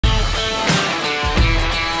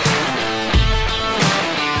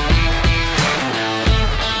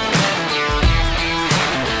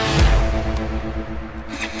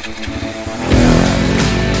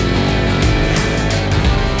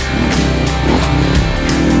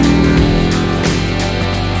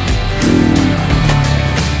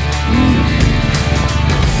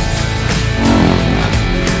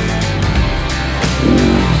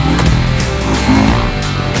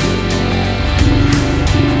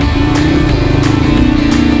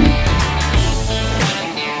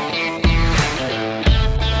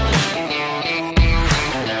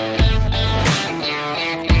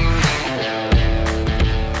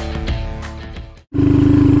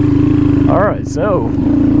so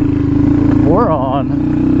we're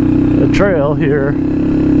on a trail here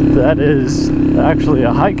that is actually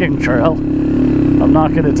a hiking trail. I'm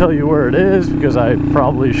not going to tell you where it is because I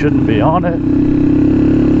probably shouldn't be on it.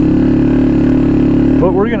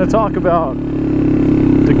 But we're going to talk about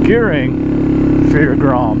the gearing for your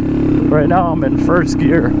Grom. Right now I'm in first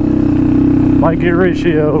gear. My gear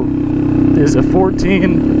ratio is a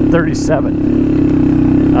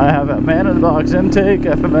 14:37. I have a man-in-the-box intake,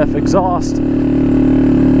 FMF exhaust,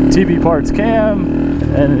 TB parts cam,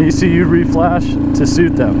 and an ECU reflash to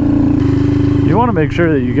suit them. You want to make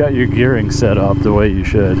sure that you got your gearing set up the way you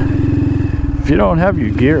should. If you don't have your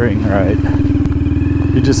gearing right,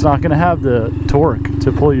 you're just not going to have the torque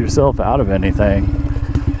to pull yourself out of anything.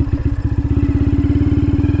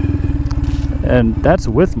 And that's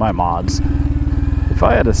with my mods. If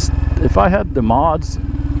I had the mods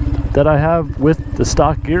that I have with the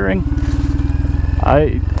stock gearing,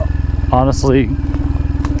 I honestly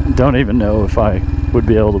don't even know if I would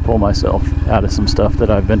be able to pull myself out of some stuff that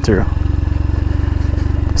I've been through.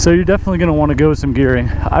 So you're definitely going to want to go with some gearing.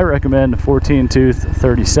 I recommend 14 tooth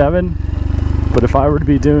 37, but if I were to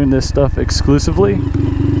be doing this stuff exclusively,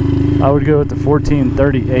 I would go with the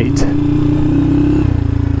 1438.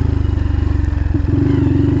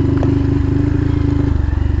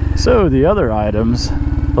 So the other items,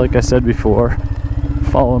 like I said before,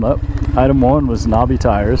 following up, item 1 was knobby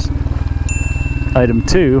tires. Item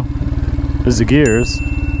 2 is the gears.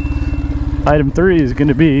 Item 3 is going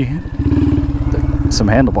to be some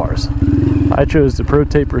handlebars. I chose the Pro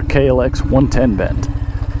Taper KLX 110 bend.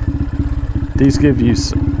 These give you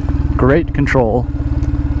great control.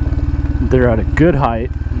 They're at a good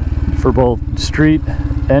height for both street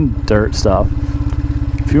and dirt stuff.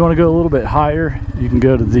 If you want to go a little bit higher, you can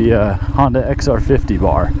go to the Honda XR50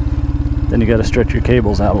 bar. Then you got to stretch your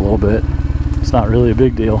cables out a little bit. It's not really a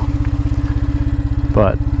big deal,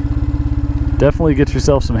 but definitely get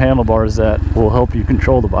yourself some handlebars that will help you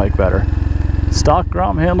control the bike better. Stock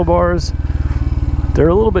Grom handlebars, they're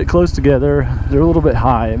a little bit close together, they're a little bit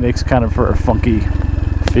high. It makes kind of for a funky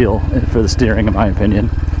feel for the steering, in my opinion.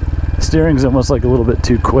 The steering's almost like a little bit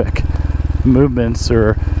too quick. Movements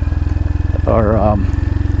are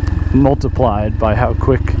multiplied by how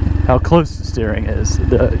close the steering is,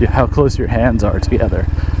 how close your hands are together.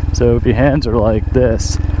 So if your hands are like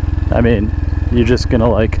this, I mean, you're just gonna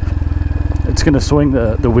it's gonna swing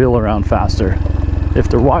the wheel around faster. If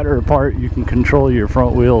they're wider apart, you can control your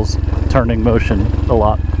front wheels turning motion a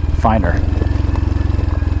lot finer.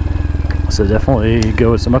 So definitely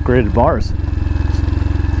go with some upgraded bars.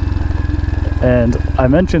 And I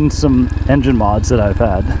mentioned some engine mods that I've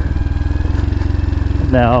had.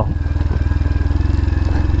 Now,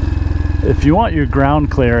 if you want your ground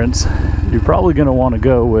clearance, you're probably going to want to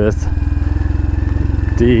go with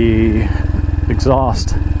the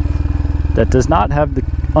exhaust that does not have the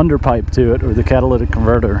underpipe to it or the catalytic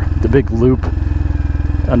converter, the big loop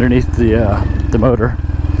underneath the motor,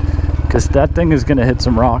 because that thing is going to hit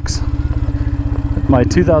some rocks. My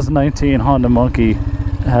 2019 Honda Monkey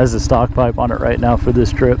has a stock pipe on it right now for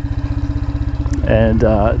this trip, and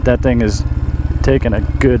that thing is taking a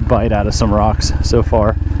good bite out of some rocks so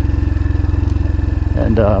far,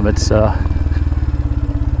 and it's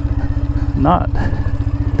not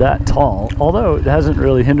that tall, although it hasn't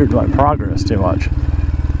really hindered my progress too much.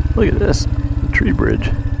 Look at this tree bridge.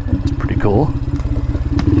 It's pretty cool.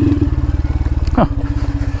 Huh.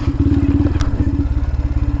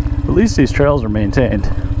 At least these trails are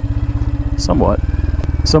maintained somewhat.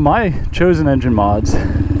 So my chosen engine mods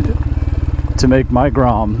to make my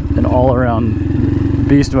Grom an all-around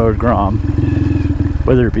beast mode Grom,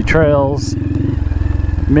 whether it be trails,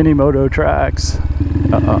 mini moto tracks,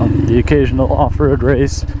 the occasional off-road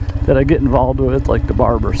race that I get involved with, like the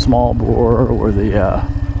Barber Small Bore or the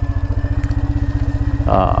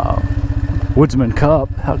Woodsman Cup.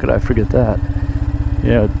 How could I forget that? You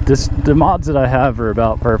know, the mods that I have are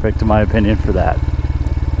about perfect in my opinion for that.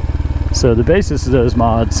 So the basis of those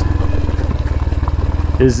mods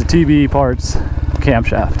is the TB parts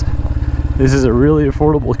camshaft. This is a really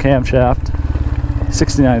affordable camshaft,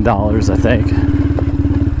 $69 I think.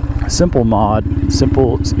 Simple mod,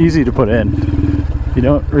 simple, it's easy to put in. You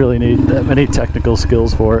don't really need that many technical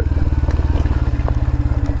skills for it.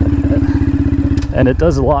 And it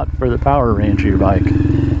does a lot for the power range of your bike.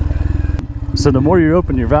 So the more you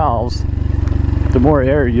open your valves, the more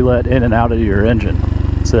air you let in and out of your engine.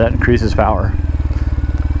 So that increases power.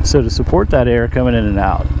 So to support that air coming in and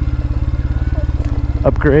out,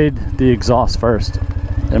 upgrade the exhaust first,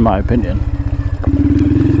 in my opinion.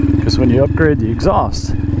 Because when you upgrade the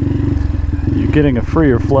exhaust, you're getting a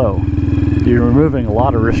freer flow. You you're removing a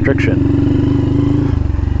lot of restriction.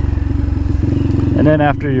 And then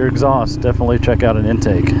after your exhaust, definitely check out an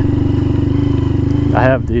intake. I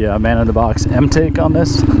have the Man in the Box M-Take on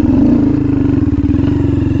this.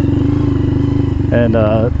 And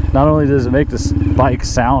not only does it make this bike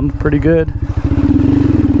sound pretty good,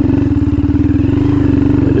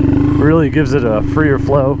 it really gives it a freer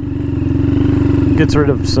flow. Gets rid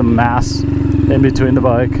of some mass in between the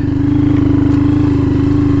bike.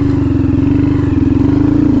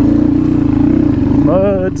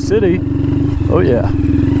 Mud City. Oh yeah.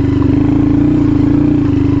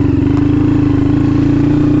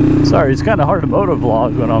 Sorry, it's kind of hard to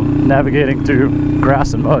motovlog when I'm navigating through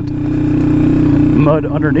grass and mud. Mud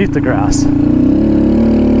underneath the grass. You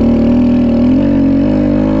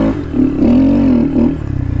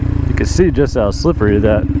can see just how slippery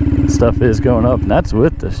that stuff is going up, and that's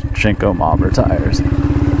with the Shinko Mobber tires.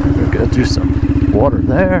 We'll go through some water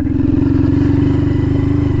there.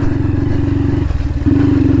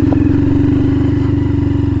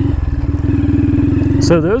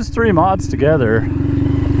 So those three mods together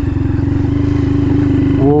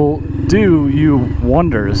will do you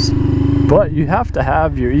wonders, but you have to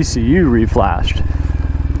have your ECU reflashed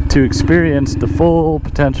to experience the full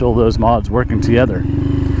potential of those mods working together.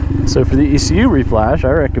 So for the ECU reflash,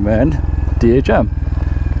 I recommend DHM.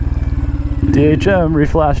 DHM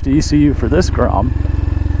reflashed the ECU for this Grom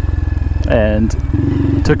and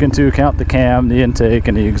took into account the cam, the intake,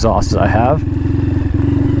 and the exhausts I have,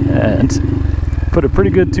 and put a pretty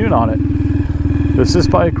good tune on it. Because this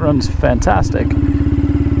bike runs fantastic.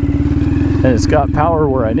 And it's got power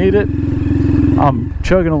where I need it. I'm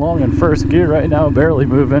chugging along in first gear right now, barely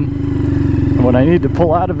moving. And when I need to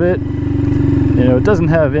pull out of it, you know, it doesn't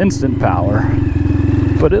have instant power,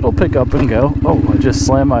 but it'll pick up and go. Oh, I just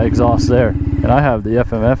slammed my exhaust there. And I have the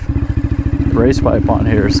FMF race pipe on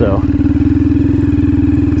here, so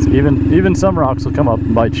even some rocks will come up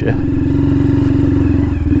and bite you.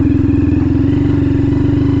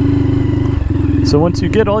 So once you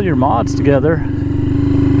get all your mods together,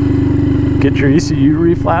 get your ECU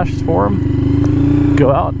reflashed for them,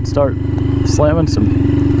 go out and start slamming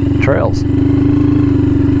some trails.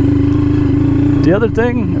 The other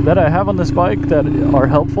thing that I have on this bike that are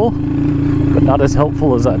helpful, but not as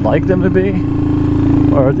helpful as I'd like them to be,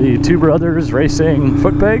 are the Two Brothers Racing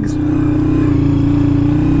Footpegs.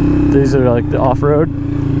 These are like the off-road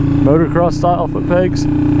motocross style Footpegs.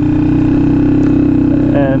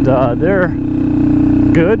 And they're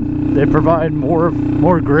good. They provide more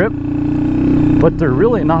grip, but they're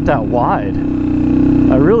really not that wide.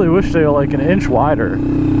 I really wish they were like an inch wider,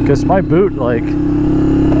 because my boot, like,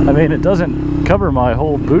 I mean, it doesn't cover my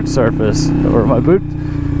whole boot surface, or my boot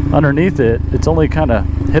underneath it, it's only kind of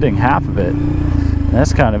hitting half of it. And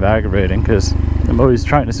that's kind of aggravating, because I'm always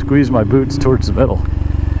trying to squeeze my boots towards the middle.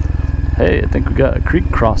 Hey, I think we got a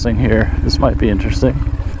creek crossing here. This might be interesting.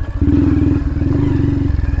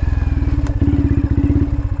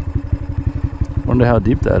 Wonder how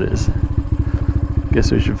deep that is.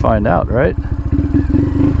 Guess we should find out, right?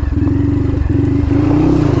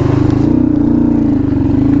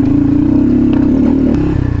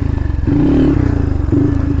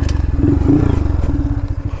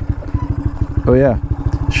 Oh yeah,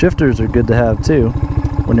 shifters are good to have too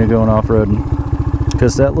when you're going off-roading,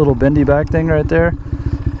 because that little bendy back thing right there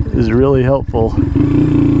is really helpful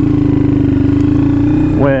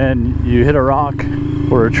when you hit a rock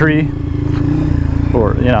or a tree,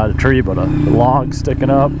 or, you know, not a tree, but a log sticking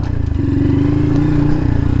up.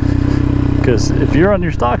 Because if you're on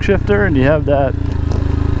your stock shifter and you have that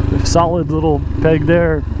solid little peg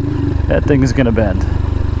there, that thing is going to bend.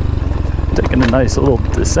 Taking a nice little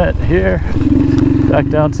descent here, back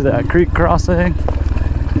down to that creek crossing.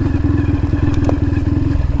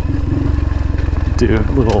 Do a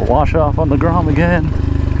little wash off on the Grom again.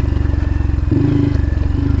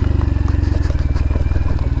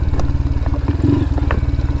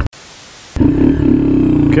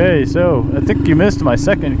 Okay, so I think you missed my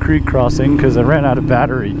second creek crossing because I ran out of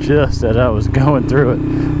battery just as I was going through it,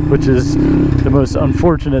 which is the most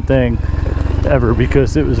unfortunate thing ever,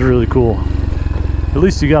 because it was really cool. At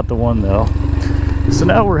least you got the one though. So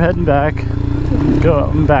now we're heading back.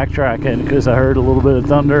 I'm backtracking because I heard a little bit of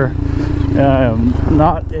thunder, and I am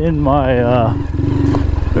not in my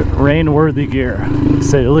rain-worthy gear, to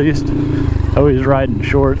say the least. I always ride in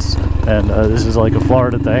shorts, and this is like a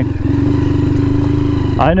Florida thing.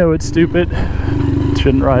 I know it's stupid.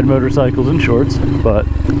 Shouldn't ride motorcycles in shorts, but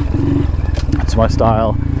it's my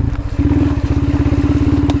style.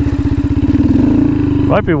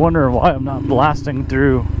 Might be wondering why I'm not blasting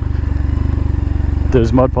through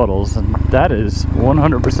those mud puddles, and that is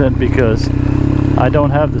 100% because I don't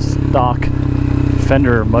have the stock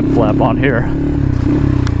fender mud flap on here,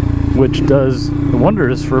 which does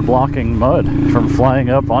wonders for blocking mud from flying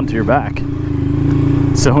up onto your back.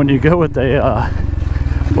 So when you go with a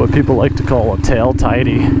what people like to call a tail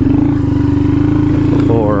tidy,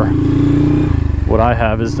 or what I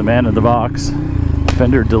have is the man in the box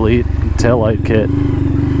fender delete tail light kit,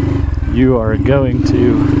 you are going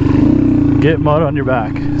to get mud on your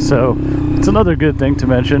back. So it's another good thing to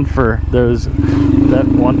mention for those that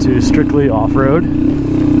want to strictly off-road,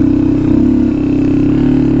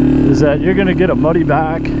 is that you're going to get a muddy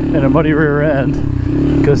back and a muddy rear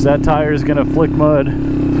end, because that tire is going to flick mud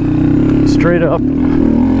straight up.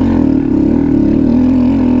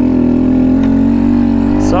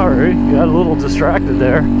 Sorry, got a little distracted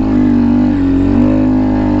there.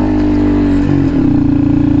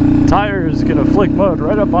 Tire is going to flick mud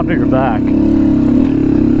right up onto your back.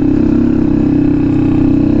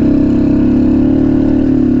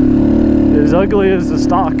 As ugly as the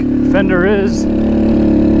stock fender is,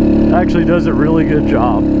 it actually does a really good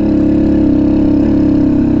job.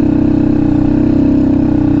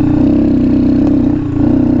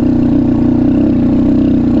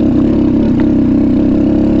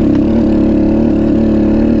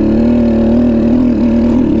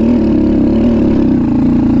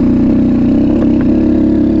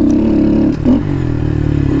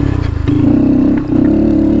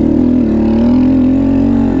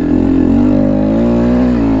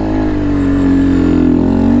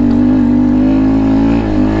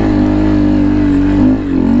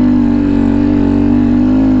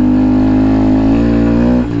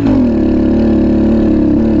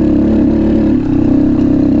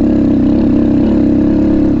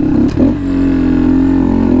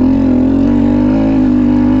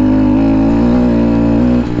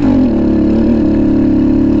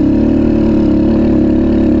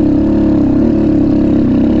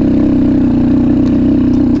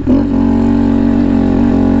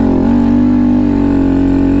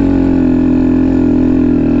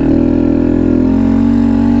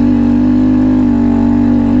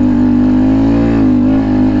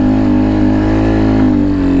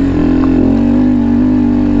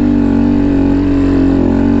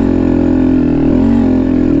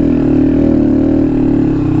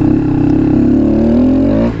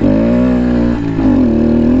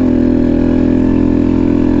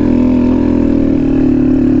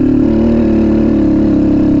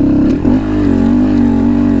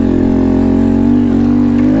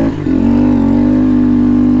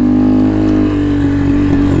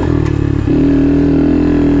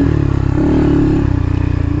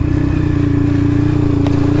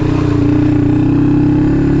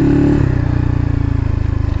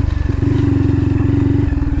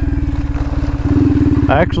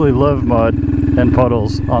 I actually love mud and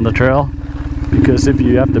puddles on the trail, because if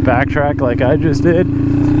you have to backtrack like I just did,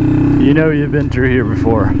 you know you've been through here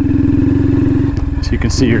before. So you can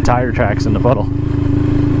see your tire tracks in the puddle.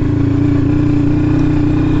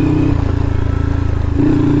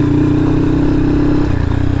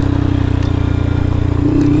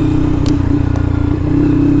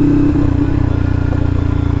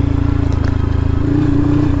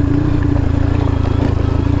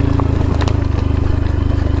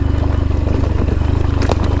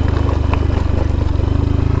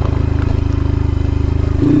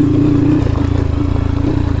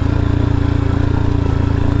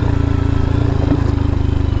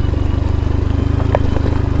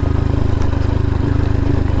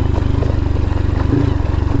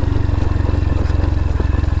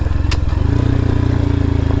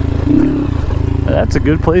 That's a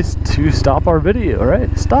good place to stop our video,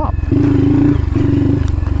 right? Stop.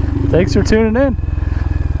 Thanks for tuning in.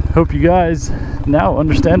 Hope you guys now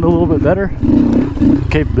understand a little bit better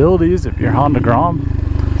capabilities of your Honda Grom,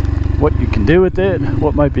 what you can do with it,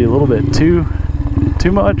 what might be a little bit too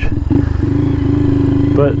much,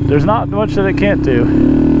 but there's not much that it can't do.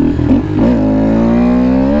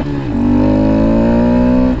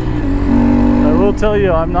 I will tell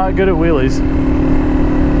you, I'm not good at wheelies.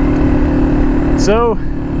 So,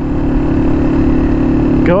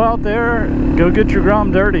 go out there, go get your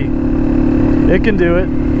Grom dirty. It can do it.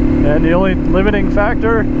 And the only limiting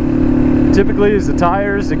factor typically is the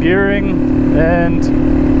tires, the gearing, and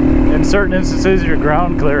in certain instances your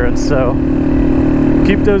ground clearance. So,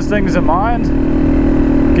 keep those things in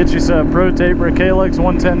mind. Get you some Pro Taper Kalex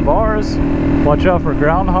 110 bars. Watch out for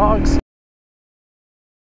groundhogs.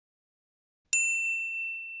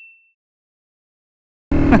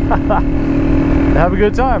 Have a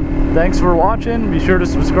good time. Thanks for watching. Be sure to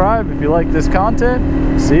subscribe if you like this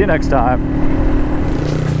content. See you next time.